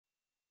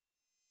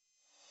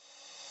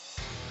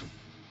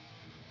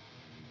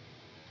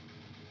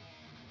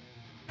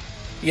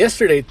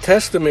Yesterday,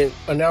 Testament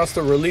announced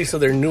the release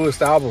of their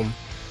newest album.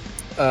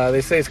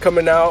 They say it's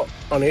coming out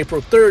on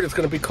April 3rd. It's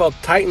going to be called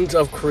Titans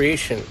of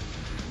Creation.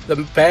 The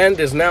band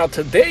is now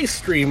today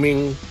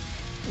streaming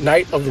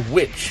Night of the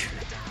Witch,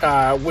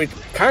 which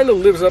kind of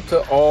lives up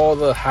to all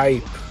the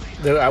hype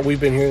that we've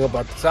been hearing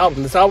about this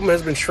album. This album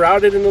has been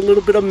shrouded in a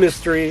little bit of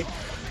mystery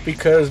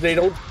because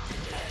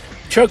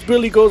Chuck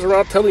Billy goes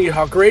around telling you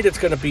how great it's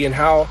going to be and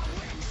how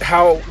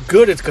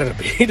good it's going to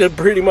be.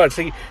 Pretty much.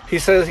 He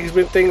says he's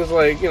been things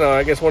like,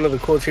 I guess one of the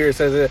quotes here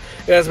says that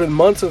it has been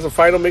months since the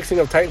final mixing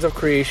of Titans of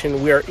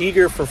Creation. We are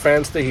eager for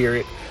fans to hear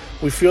it.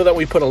 We feel that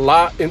we put a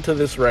lot into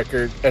this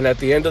record, and at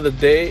the end of the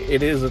day,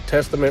 it is a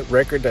Testament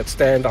record that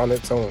stands on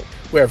its own.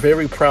 We are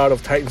very proud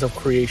of Titans of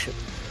Creation.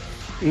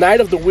 Night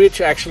of the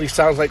Witch actually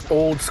sounds like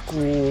old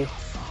school,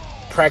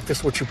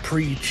 practice what you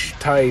preach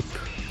type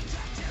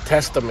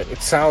Testament. It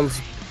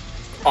sounds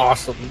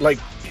awesome. Like,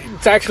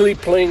 it's actually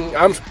playing,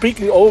 I'm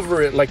speaking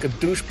over it like a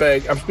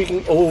douchebag. I'm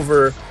speaking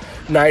over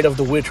Night of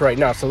the Witch right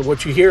now. So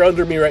what you hear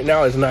under me right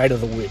now is Night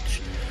of the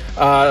Witch.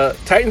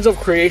 Titans of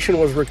Creation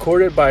was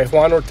recorded by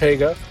Juan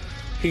Ortega.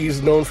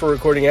 He's known for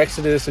recording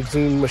Exodus,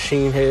 Exhumed,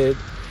 Machine Head.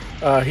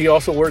 He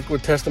also worked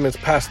with Testament's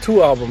past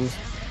two albums.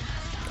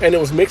 And it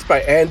was mixed by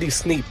Andy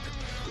Sneap,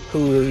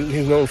 who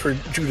he's known for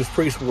Judas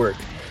Priest work.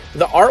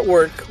 The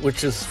artwork,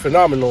 which is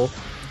phenomenal,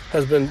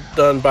 has been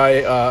done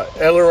by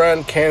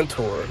Eliran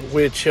Kantor,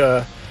 which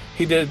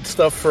he did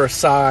stuff for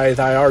Psy,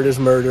 Thy Art is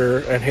Murder,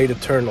 and Hate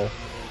Eternal.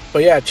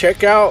 But yeah,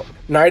 check out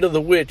Night of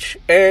the Witch,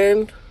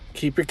 and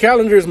keep your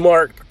calendars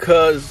marked,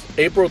 because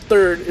April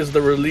 3rd is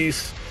the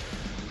release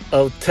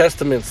of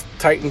Testament's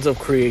Titans of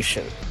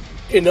Creation.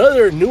 In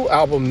other new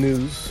album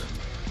news,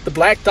 the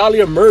Black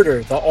Dahlia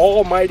Murder, the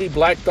almighty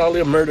Black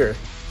Dahlia Murder,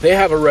 they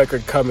have a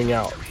record coming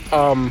out.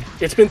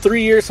 It's been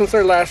 3 years since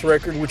their last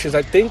record, which is,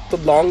 I think, the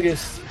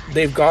longest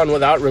they've gone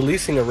without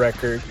releasing a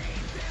record.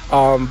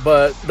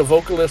 But the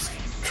vocalist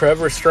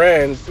Trevor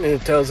Strand,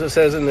 it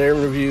says in their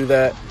interview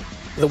that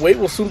the wait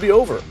will soon be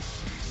over,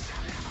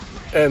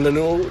 and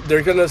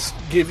they're gonna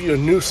give you a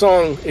new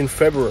song in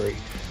February.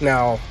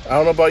 Now, I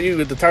don't know about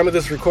you, at the time of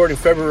this recording,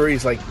 February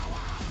is like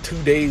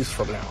 2 days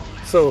from now.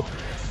 So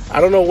I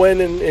don't know when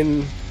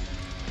in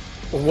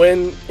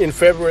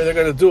February they're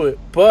gonna do it,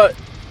 but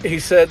he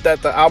said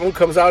that the album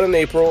comes out in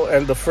April,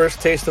 and the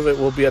first taste of it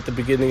will be at the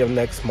beginning of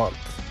next month.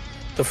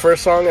 The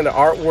first song and the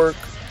artwork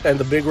and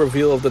the big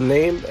reveal of the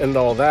name and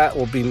all that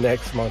will be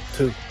next month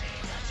too.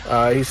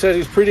 He said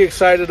he's pretty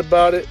excited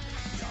about it.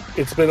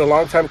 It's been a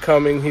long time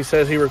coming. He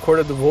says he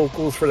recorded the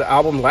vocals for the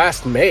album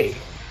last May,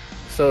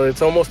 so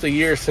it's almost a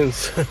year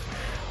since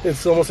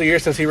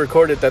he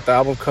recorded that the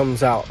album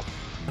comes out.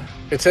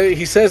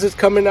 He says it's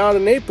coming out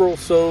in April,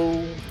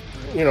 so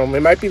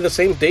it might be the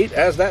same date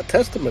as that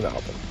Testament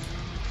album.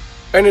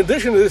 And in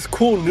addition to this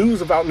cool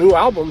news about new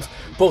albums,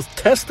 both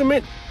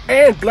Testament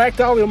and Black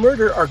Dahlia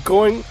Murder are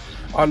going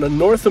on a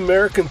North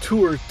American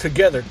tour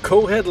together,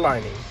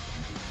 co-headlining.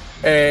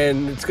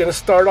 And it's going to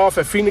start off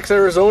at Phoenix,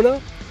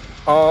 Arizona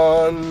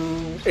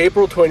on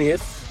April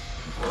 20th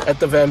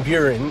at the Van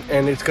Buren,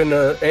 and it's going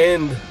to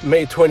end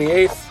May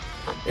 28th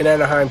in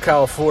Anaheim,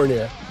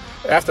 California.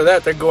 After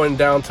that, they're going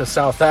down to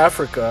South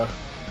Africa.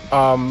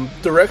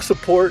 Direct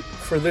support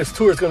for this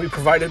tour is going to be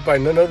provided by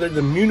none other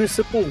than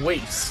Municipal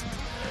Waste.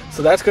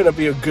 So that's going to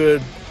be a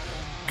good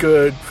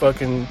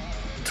fucking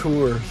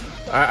tour.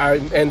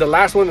 And the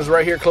last one is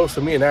right here close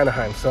to me in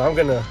Anaheim, so I'm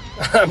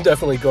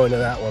definitely going to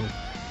that one.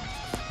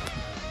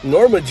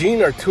 Norma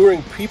Jean are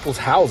touring People's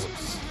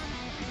Houses.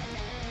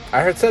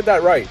 I said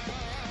that right.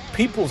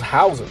 People's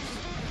Houses.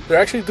 They're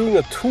actually doing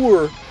a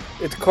tour.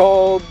 It's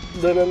called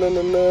Do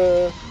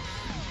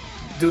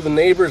the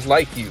Neighbors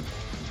Like You?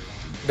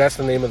 That's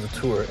the name of the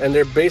tour. And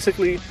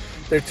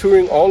they're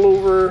touring all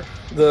over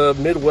the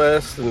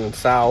Midwest and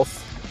South,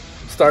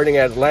 starting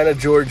at Atlanta,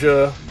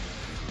 Georgia,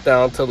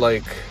 down to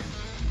like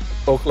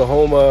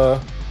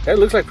Oklahoma. It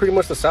looks like pretty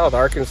much the South.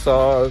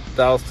 Arkansas,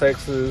 Dallas,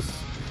 Texas,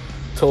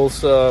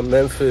 Tulsa,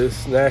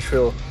 Memphis,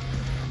 Nashville.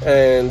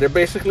 And they're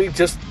basically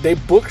they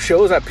book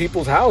shows at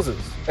people's houses,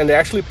 and they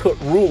actually put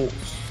rules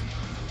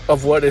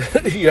of what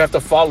you have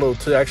to follow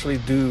to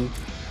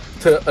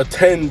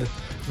attend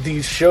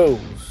these shows.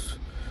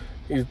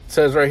 It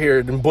says right here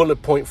in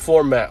bullet point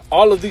format,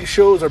 all of these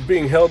shows are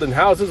being held in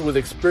houses with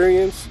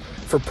experience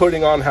for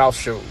putting on house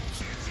shows.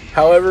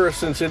 However,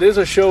 since it is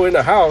a show in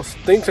a house,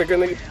 things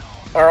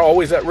are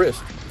always at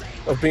risk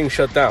of being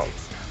shut down.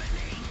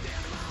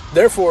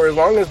 Therefore, as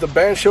long as the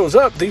band shows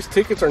up, these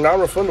tickets are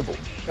non-refundable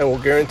and will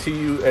guarantee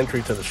you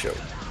entry to the show.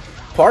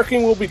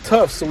 Parking will be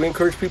tough, so we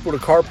encourage people to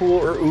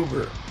carpool or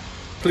Uber.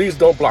 Please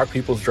don't block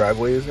people's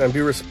driveways, and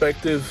be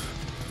respective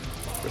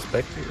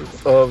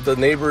of the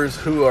neighbors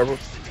who are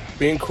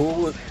being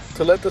cool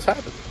to let this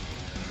happen.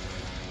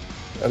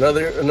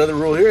 Another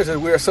rule here is that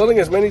we are selling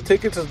as many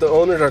tickets as the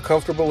owners are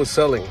comfortable with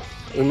selling.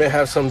 We may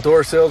have some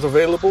door sales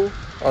available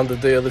on the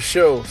day of the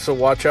show, so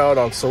watch out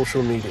on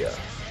social media.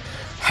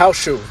 House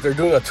shows. They're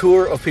doing a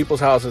tour of people's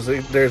houses.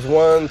 There's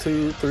 1,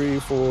 2, 3,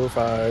 4,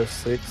 5,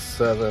 6,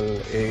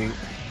 7, 8,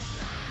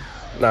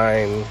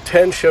 9,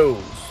 10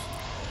 shows.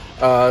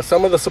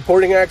 Some of the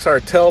supporting acts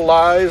are Tell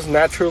Lies,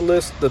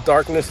 Naturalist, The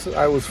Darkness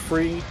I Was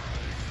Free,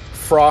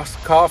 Frost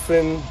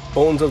Coffin,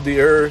 Bones of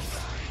the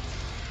Earth,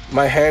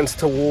 My Hands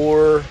to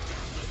War,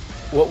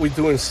 What We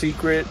Do in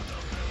Secret,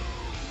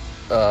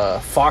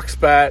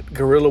 Foxbat,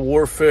 Guerrilla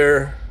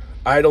Warfare,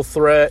 Idle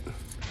Threat,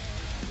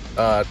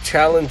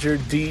 Challenger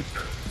Deep,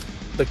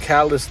 The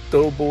Callous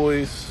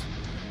Doughboys,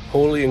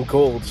 Holy and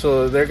Gold.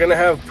 So they're going to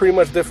have pretty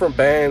much different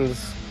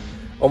bands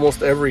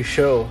almost every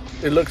show.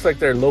 It looks like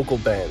they're local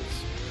bands.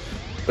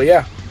 But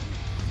yeah,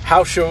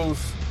 house shows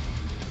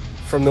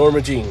from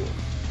Norma Jean.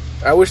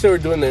 I wish they were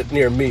doing it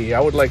near me. I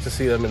would like to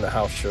see them in the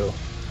house show.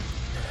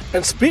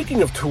 And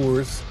speaking of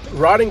tours,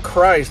 Rotting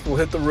Christ will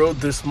hit the road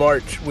this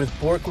March with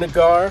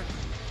Borknagar,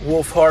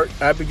 Wolfheart,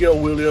 Abigail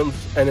Williams,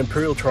 and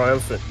Imperial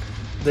Triumphant.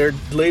 They're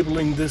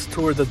labeling this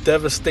tour the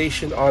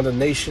Devastation on the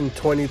Nation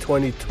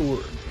 2020 tour.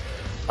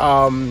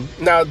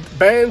 Now,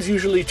 bands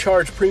usually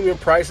charge premium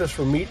prices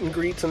for meet and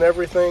greets and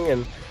everything,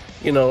 and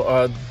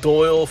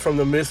Doyle from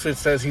the Misfits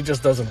says he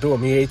just doesn't do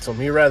them. He hates them.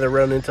 He'd rather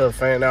run into a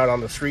fan out on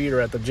the street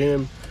or at the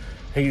gym.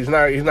 He's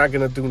not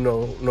gonna do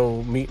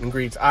no meet and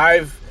greets.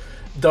 I've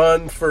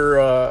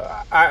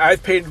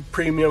paid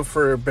premium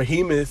for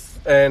Behemoth,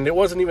 and it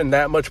wasn't even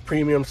that much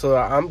premium, so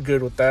I'm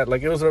good with that.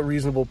 Like, it was a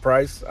reasonable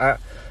price.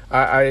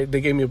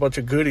 They gave me a bunch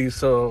of goodies,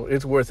 so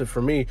it's worth it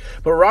for me.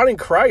 But Rotting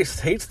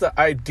Christ hates the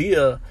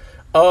idea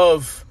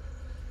of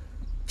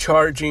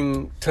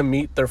charging to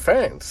meet their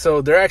fans,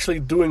 so they're actually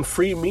doing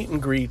free meet and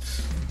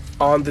greets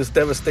on this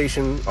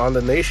Devastation on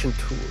the Nation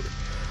tour.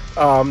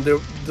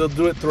 They'll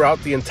do it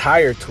throughout the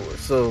entire tour,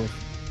 so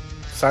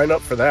sign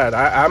up for that.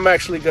 I'm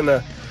actually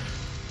gonna.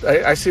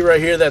 I see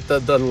right here that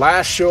the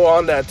last show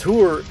on that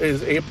tour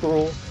is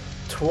April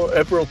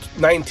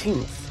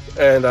 19th,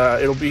 and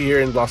it'll be here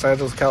in Los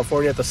Angeles,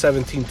 California at the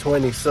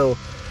 1720. So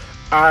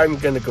I'm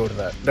gonna go to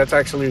that. That's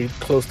actually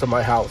close to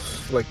my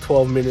house, like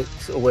 12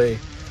 minutes away,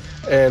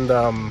 and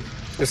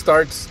it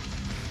starts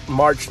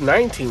March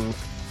 19th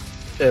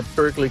at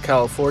Berkeley,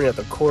 California at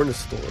the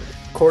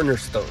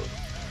Cornerstone.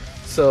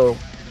 So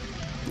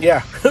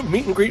yeah,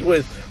 meet and greet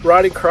with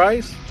Rotting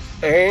Christ,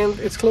 and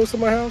it's close to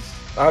my house.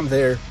 I'm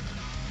there.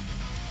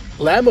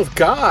 Lamb of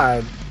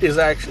God is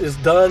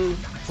done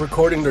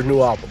recording their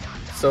new album.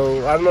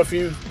 So I don't know if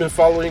you've been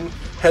following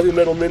Heavy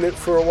Metal Minute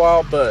for a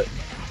while, but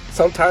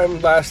sometime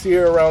last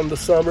year around the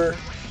summer,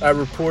 I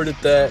reported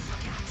that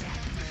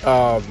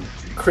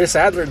Chris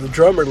Adler, the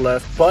drummer,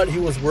 left, but he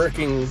was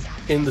working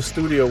in the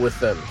studio with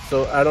them.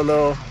 So I don't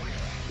know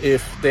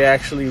if they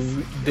actually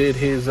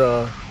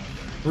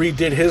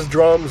redid his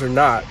drums or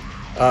not.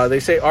 They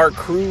say Art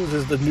Cruz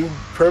is the new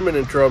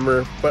permanent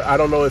drummer, but I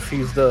don't know if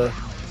he's the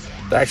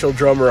actual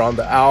drummer on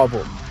the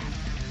album.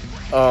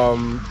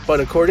 But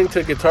according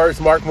to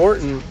guitarist Mark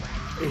Morton,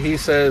 he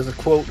says,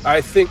 quote, "I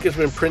think it's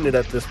been printed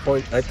at this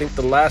point. I think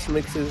the last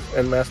mixes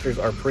and masters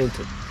are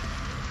printed."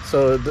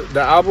 So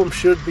the album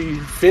should be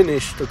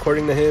finished,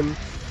 according to him,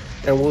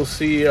 and we'll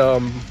see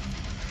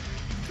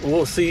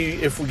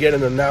if we get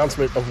an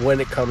announcement of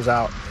when it comes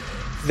out.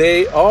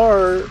 They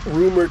are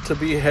rumored to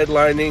be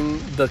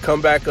headlining the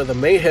comeback of the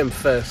Mayhem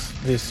Fest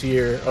this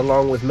year,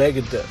 along with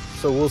Megadeth.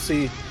 So we'll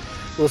see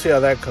how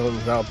that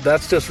comes out.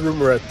 That's just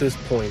rumor at this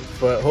point,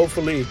 but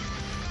hopefully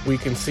we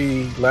can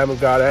see Lamb of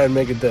God and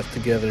Megadeth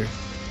together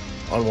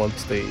on one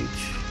stage.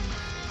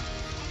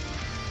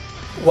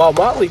 While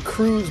Motley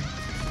Crue's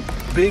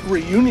big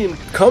reunion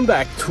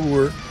comeback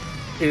tour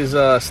is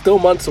still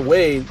months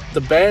away,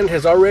 the band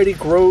has already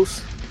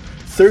grossed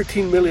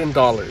 $13 million.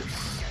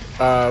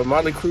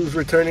 Motley Crue's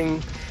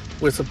returning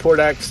with support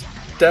acts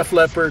Def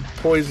Leppard,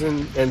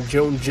 Poison, and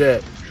Joan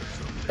Jett.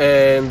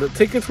 And the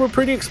tickets were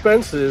pretty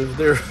expensive.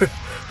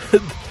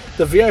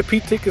 The VIP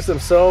tickets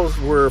themselves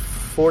were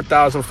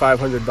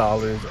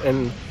 $4,500,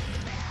 and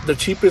the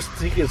cheapest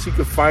tickets you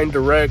could find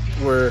direct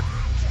were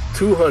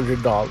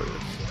 $200.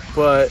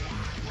 But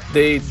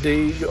they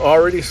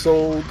already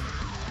sold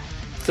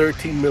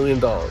 $13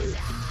 million,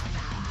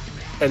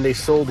 and they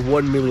sold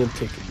 1 million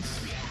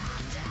tickets.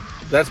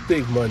 That's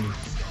big money.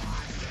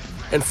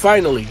 And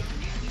finally,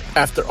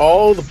 after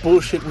all the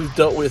bullshit we've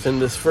dealt with in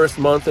this first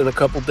month and a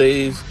couple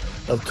days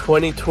of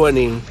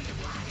 2020,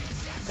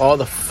 all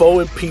the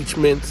faux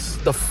impeachments,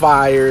 the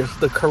fires,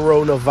 the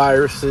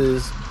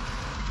coronaviruses,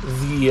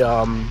 the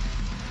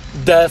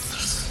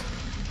deaths,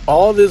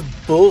 all this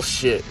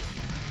bullshit,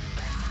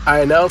 I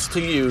announce to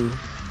you,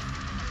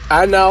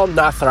 Anal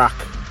Nathrak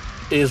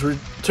is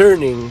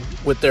returning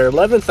with their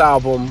 11th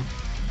album,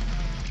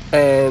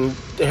 and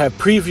they have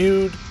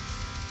previewed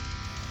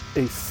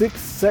a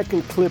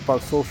 6-second clip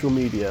on social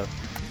media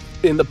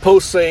in the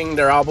post saying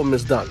their album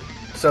is done.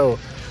 So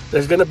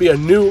there's going to be a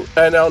new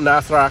Anal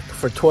Nathrak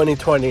for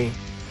 2020.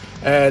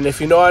 And if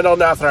you know Anal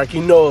Nathrak,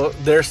 you know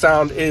their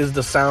sound is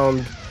the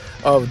sound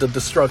of the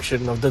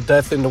destruction, of the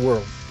death in the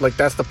world. Like,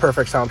 that's the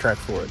perfect soundtrack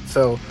for it.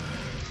 So,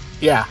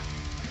 yeah,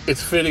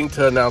 it's fitting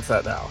to announce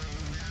that now.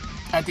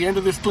 At the end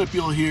of this clip,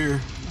 you'll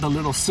hear the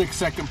little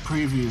 6-second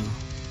preview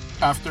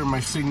after my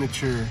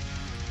signature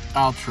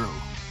outro.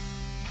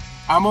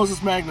 I'm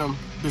Moses Magnum.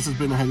 This has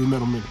been a Heavy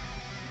Metal Minute.